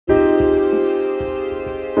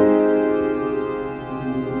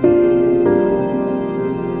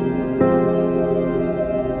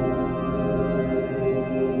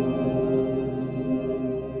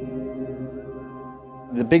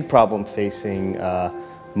big problem facing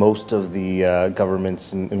most of the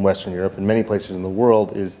governments in Western Europe and many places in the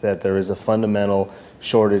world is that there is a fundamental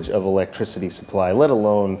shortage of electricity supply, let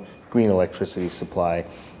alone green electricity supply.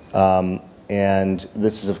 And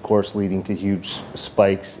this is, of course, leading to huge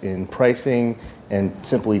spikes in pricing and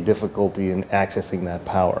simply difficulty in accessing that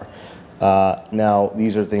power. Now,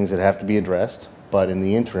 these are things that have to be addressed, but in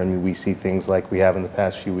the interim, we see things like we have in the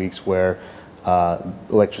past few weeks where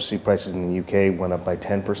electricity prices in the UK went up by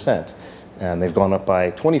 10%, and they've gone up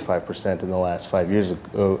by 25% in the last 5 years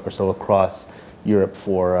or so across Europe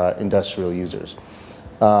for industrial users.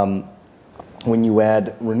 When you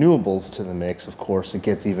add renewables to the mix, of course, it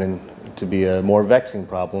gets even to be a more vexing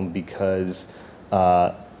problem because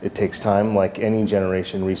it takes time, like any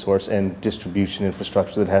generation resource, and distribution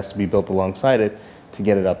infrastructure that has to be built alongside it to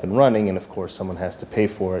get it up and running, and of course someone has to pay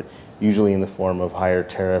for it, usually in the form of higher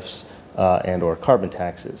tariffs and or carbon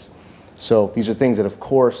taxes. So these are things that of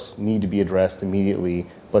course need to be addressed immediately,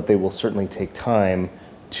 but they will certainly take time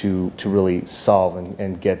to really solve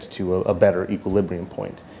and get to a better equilibrium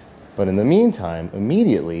point. But in the meantime,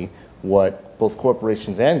 immediately, what both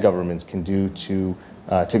corporations and governments can do to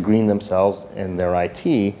green themselves and their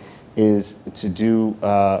IT is to do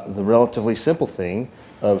the relatively simple thing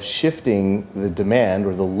of shifting the demand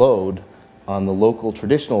or the load on the local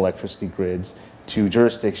traditional electricity grids to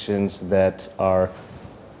jurisdictions that are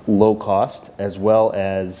low cost as well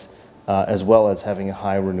as having a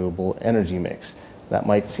high renewable energy mix. That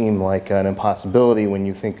might seem like an impossibility when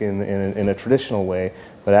you think in a traditional way,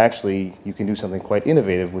 but actually you can do something quite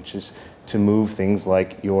innovative, which is to move things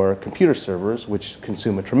like your computer servers, which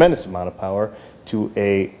consume a tremendous amount of power, to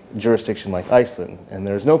a jurisdiction like Iceland. And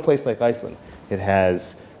there's no place like Iceland. It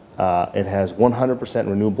has 100%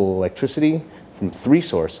 renewable electricity from 3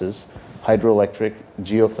 sources: hydroelectric,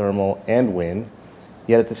 geothermal, and wind.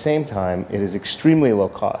 Yet at the same time, it is extremely low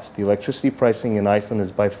cost. The electricity pricing in Iceland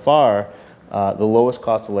is by far the lowest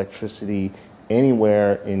cost electricity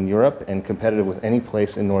anywhere in Europe and competitive with any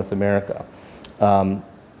place in North America.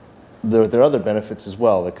 There are other benefits as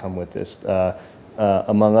well that come with this.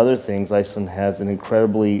 Among other things, Iceland has an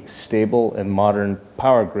incredibly stable and modern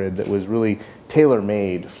power grid that was really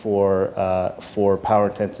tailor-made for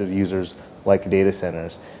power-intensive users like data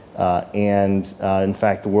centers. In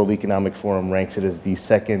fact, the World Economic Forum ranks it as the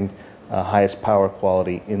second highest power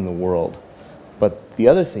quality in the world. But the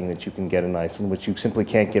other thing that you can get in Iceland, which you simply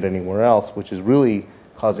can't get anywhere else, which is really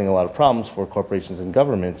causing a lot of problems for corporations and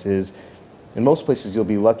governments, is in most places you'll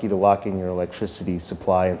be lucky to lock in your electricity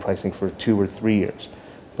supply and pricing for 2 or 3 years.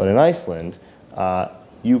 But in Iceland,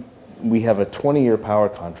 we have a 20-year power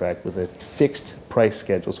contract with a fixed price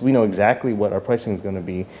schedule. So we know exactly what our pricing is going to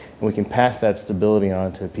be, and we can pass that stability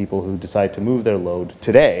on to people who decide to move their load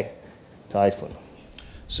today to Iceland.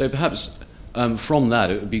 So perhaps from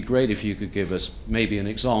that, it would be great if you could give us maybe an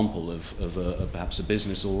example of perhaps a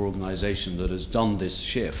business or organization that has done this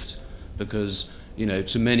shift, because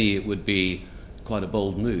to many it would be quite a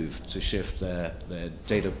bold move to shift their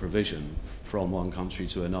data provision from one country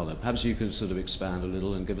to another. Perhaps you could sort of expand a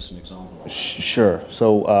little and give us an example. Sure.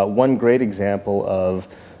 So one great example of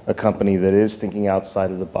a company that is thinking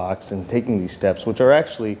outside of the box and taking these steps, which are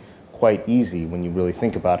actually quite easy when you really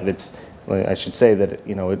think about it. I should say that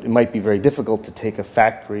it might be very difficult to take a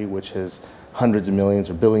factory which has hundreds of millions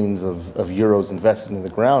or billions of euros invested in the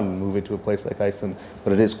ground and move it to a place like Iceland,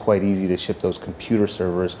 but it is quite easy to ship those computer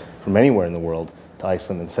servers from anywhere in the world to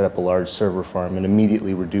Iceland and set up a large server farm and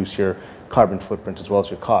immediately reduce your carbon footprint as well as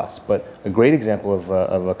your costs. But a great example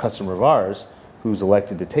of a customer of ours who's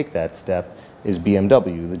elected to take that step is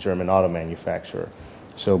BMW, the German auto manufacturer.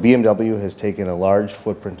 So BMW has taken a large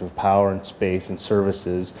footprint of power and space and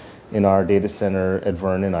services in our data center at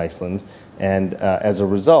Verne in Iceland, and as a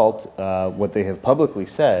result, what they have publicly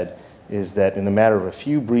said is that in a matter of a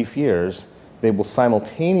few brief years, they will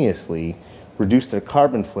simultaneously reduce their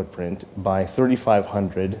carbon footprint by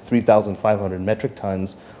 3,500 metric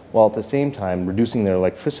tons, while at the same time reducing their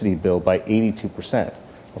electricity bill by 82%.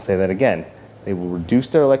 I'll say that again. They will reduce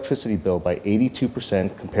their electricity bill by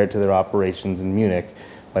 82% compared to their operations in Munich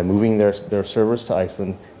by moving their servers to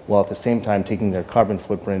Iceland, while at the same time taking their carbon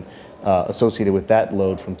footprint associated with that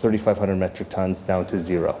load from 3,500 metric tons down to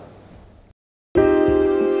 0.